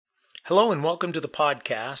Hello and welcome to the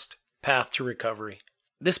podcast, Path to Recovery.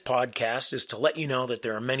 This podcast is to let you know that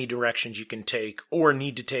there are many directions you can take or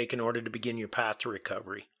need to take in order to begin your path to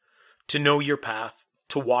recovery. To know your path,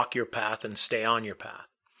 to walk your path, and stay on your path.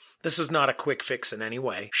 This is not a quick fix in any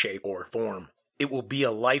way, shape, or form. It will be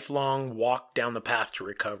a lifelong walk down the path to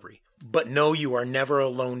recovery. But know you are never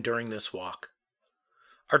alone during this walk.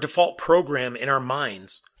 Our default program in our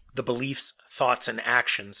minds, the beliefs, thoughts, and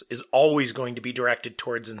actions, is always going to be directed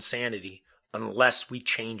towards insanity unless we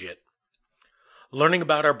change it. Learning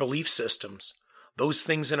about our belief systems, those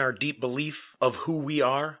things in our deep belief of who we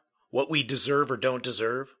are, what we deserve or don't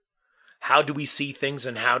deserve, how do we see things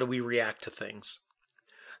and how do we react to things.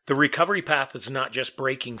 The recovery path is not just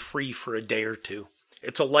breaking free for a day or two.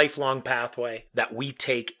 It's a lifelong pathway that we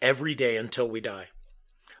take every day until we die.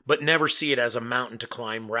 But never see it as a mountain to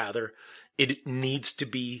climb, rather, it needs to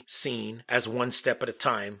be seen as one step at a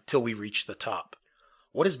time till we reach the top.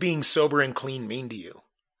 What does being sober and clean mean to you?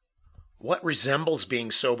 What resembles being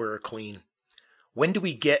sober or clean? When do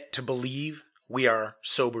we get to believe we are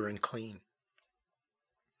sober and clean?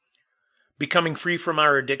 Becoming free from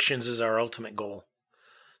our addictions is our ultimate goal.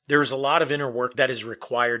 There is a lot of inner work that is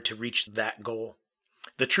required to reach that goal.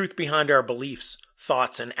 The truth behind our beliefs,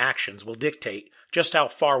 thoughts, and actions will dictate just how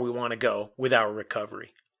far we want to go with our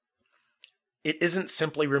recovery. It isn't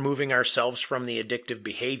simply removing ourselves from the addictive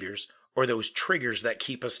behaviors or those triggers that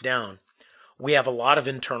keep us down. We have a lot of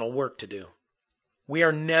internal work to do. We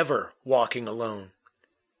are never walking alone.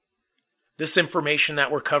 This information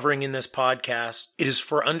that we're covering in this podcast, it is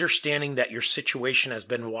for understanding that your situation has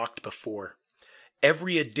been walked before.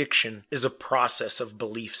 Every addiction is a process of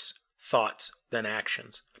beliefs, thoughts, then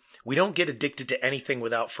actions. We don't get addicted to anything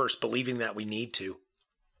without first believing that we need to.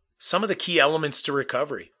 Some of the key elements to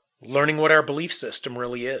recovery. Learning what our belief system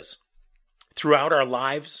really is. Throughout our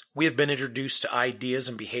lives, we have been introduced to ideas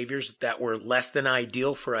and behaviors that were less than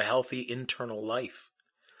ideal for a healthy internal life.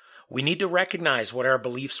 We need to recognize what our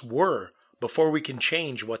beliefs were before we can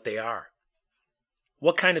change what they are.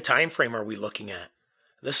 What kind of time frame are we looking at?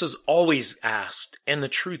 This is always asked, and the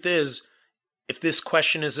truth is, if this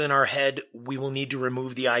question is in our head, we will need to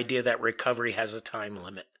remove the idea that recovery has a time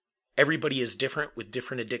limit. Everybody is different with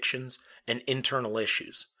different addictions and internal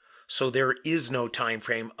issues. So there is no time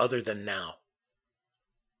frame other than now.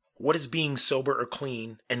 What is being sober or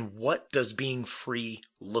clean, and what does being free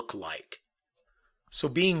look like? So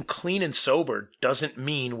being clean and sober doesn't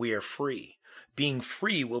mean we are free. Being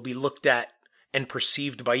free will be looked at and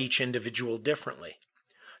perceived by each individual differently.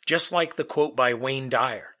 Just like the quote by Wayne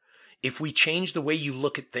Dyer, if we change the way you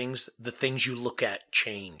look at things, the things you look at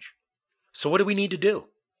change. So what do we need to do?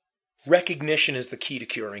 Recognition is the key to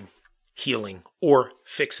curing, healing, or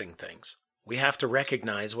fixing things. We have to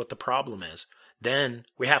recognize what the problem is. Then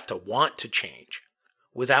we have to want to change.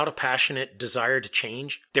 Without a passionate desire to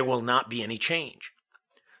change, there will not be any change.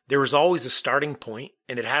 There is always a starting point,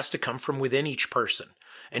 and it has to come from within each person,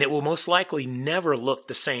 and it will most likely never look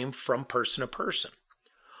the same from person to person.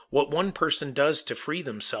 What one person does to free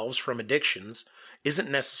themselves from addictions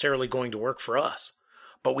isn't necessarily going to work for us,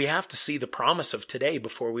 but we have to see the promise of today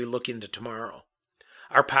before we look into tomorrow.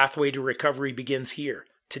 Our pathway to recovery begins here,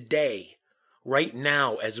 today, right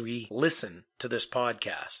now as we listen to this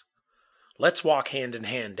podcast. Let's walk hand in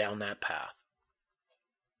hand down that path.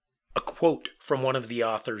 A quote from one of the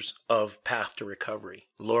authors of Path to Recovery,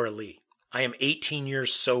 Laura Lee. I am 18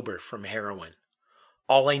 years sober from heroin.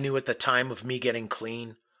 All I knew at the time of me getting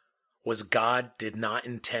clean was God did not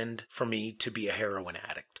intend for me to be a heroin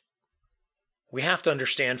addict. We have to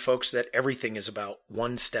understand, folks, that everything is about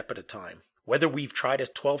one step at a time. Whether we've tried a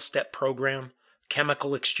 12-step program,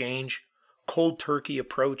 chemical exchange, cold turkey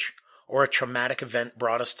approach, or a traumatic event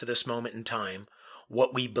brought us to this moment in time,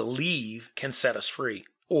 what we believe can set us free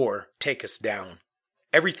or take us down.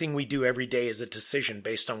 Everything we do every day is a decision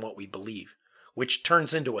based on what we believe, which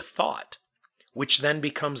turns into a thought, which then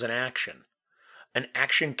becomes an action. An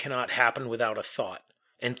action cannot happen without a thought,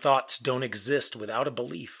 and thoughts don't exist without a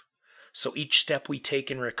belief. So each step we take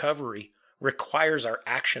in recovery requires our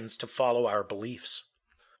actions to follow our beliefs.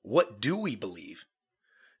 What do we believe?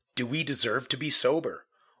 Do we deserve to be sober,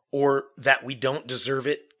 or that we don't deserve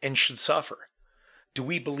it and should suffer? Do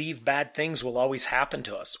we believe bad things will always happen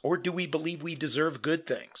to us, or do we believe we deserve good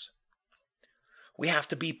things? We have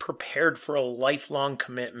to be prepared for a lifelong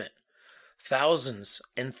commitment. Thousands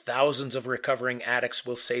and thousands of recovering addicts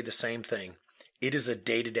will say the same thing. It is a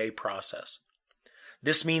day-to-day process.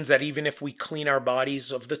 This means that even if we clean our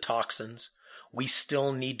bodies of the toxins, we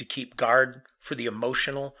still need to keep guard for the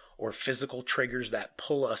emotional or physical triggers that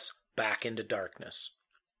pull us back into darkness.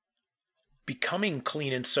 Becoming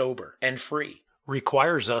clean and sober and free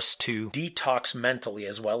requires us to detox mentally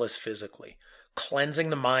as well as physically. Cleansing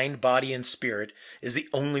the mind, body, and spirit is the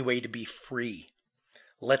only way to be free.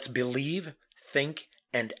 Let's believe, think,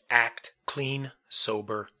 and act clean,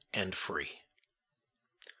 sober, and free.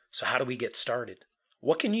 So how do we get started?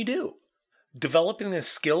 What can you do? Developing the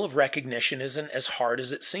skill of recognition isn't as hard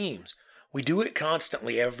as it seems. We do it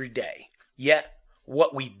constantly every day. Yet,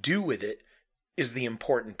 what we do with it is the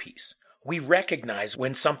important piece. We recognize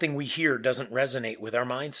when something we hear doesn't resonate with our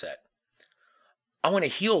mindset. I want to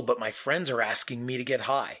heal, but my friends are asking me to get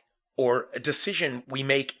high. Or a decision we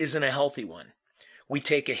make isn't a healthy one. We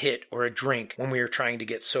take a hit or a drink when we are trying to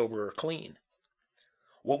get sober or clean.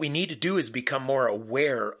 What we need to do is become more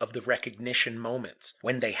aware of the recognition moments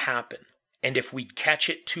when they happen. And if we catch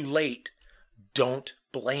it too late, don't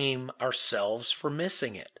blame ourselves for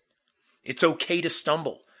missing it. It's okay to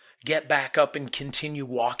stumble. Get back up and continue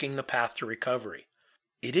walking the path to recovery.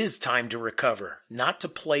 It is time to recover, not to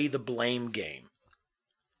play the blame game.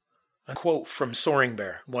 A quote from Soaring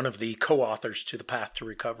Bear, one of the co-authors to The Path to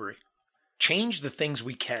Recovery. Change the things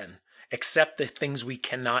we can, accept the things we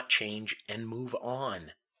cannot change, and move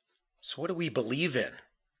on. So what do we believe in?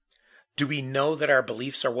 Do we know that our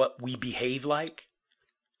beliefs are what we behave like?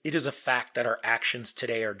 It is a fact that our actions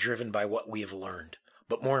today are driven by what we have learned,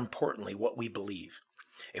 but more importantly, what we believe.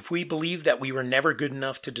 If we believe that we were never good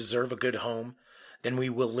enough to deserve a good home, then we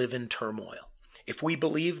will live in turmoil. If we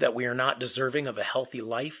believe that we are not deserving of a healthy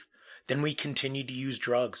life, then we continue to use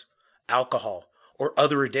drugs, alcohol, or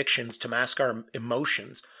other addictions to mask our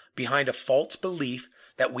emotions behind a false belief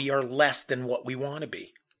that we are less than what we want to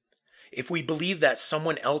be. If we believe that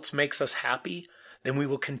someone else makes us happy, then we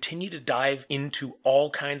will continue to dive into all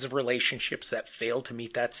kinds of relationships that fail to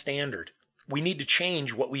meet that standard. We need to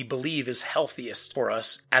change what we believe is healthiest for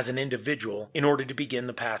us as an individual in order to begin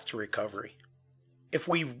the path to recovery. If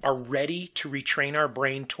we are ready to retrain our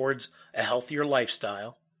brain towards a healthier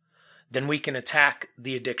lifestyle, then we can attack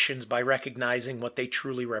the addictions by recognizing what they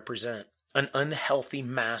truly represent, an unhealthy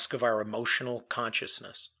mask of our emotional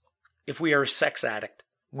consciousness. If we are a sex addict,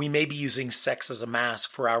 we may be using sex as a mask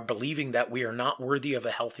for our believing that we are not worthy of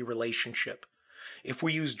a healthy relationship. If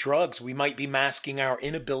we use drugs, we might be masking our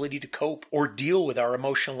inability to cope or deal with our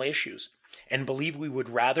emotional issues and believe we would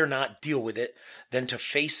rather not deal with it than to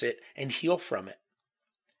face it and heal from it.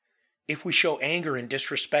 If we show anger and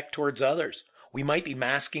disrespect towards others, we might be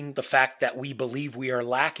masking the fact that we believe we are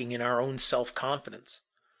lacking in our own self-confidence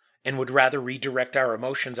and would rather redirect our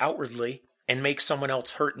emotions outwardly and make someone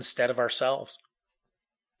else hurt instead of ourselves.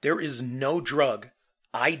 There is no drug,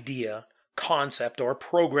 idea, concept, or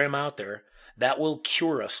program out there that will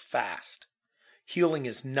cure us fast. Healing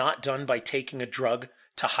is not done by taking a drug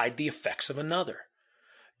to hide the effects of another.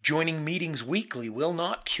 Joining meetings weekly will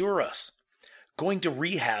not cure us. Going to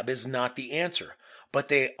rehab is not the answer, but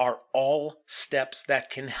they are all steps that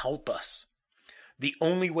can help us. The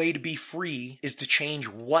only way to be free is to change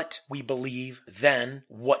what we believe, then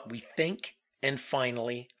what we think, and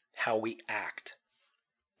finally, how we act.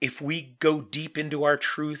 If we go deep into our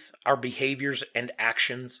truth, our behaviors, and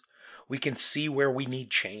actions, we can see where we need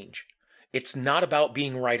change. It's not about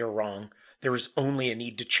being right or wrong. There is only a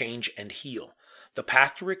need to change and heal. The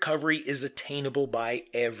path to recovery is attainable by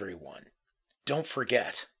everyone. Don't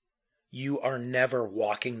forget, you are never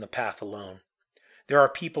walking the path alone. There are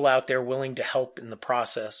people out there willing to help in the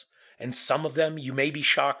process, and some of them you may be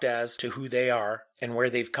shocked as to who they are and where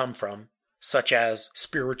they've come from, such as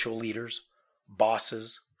spiritual leaders,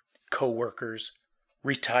 bosses, co-workers,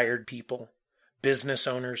 retired people, business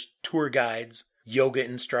owners, tour guides, yoga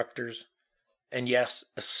instructors, and yes,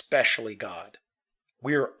 especially God.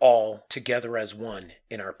 We're all together as one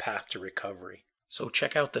in our path to recovery. So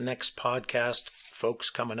check out the next podcast, folks,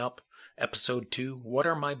 coming up. Episode 2, What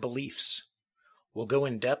Are My Beliefs? We'll go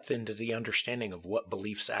in depth into the understanding of what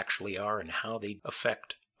beliefs actually are and how they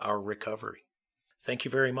affect our recovery. Thank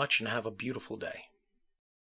you very much and have a beautiful day.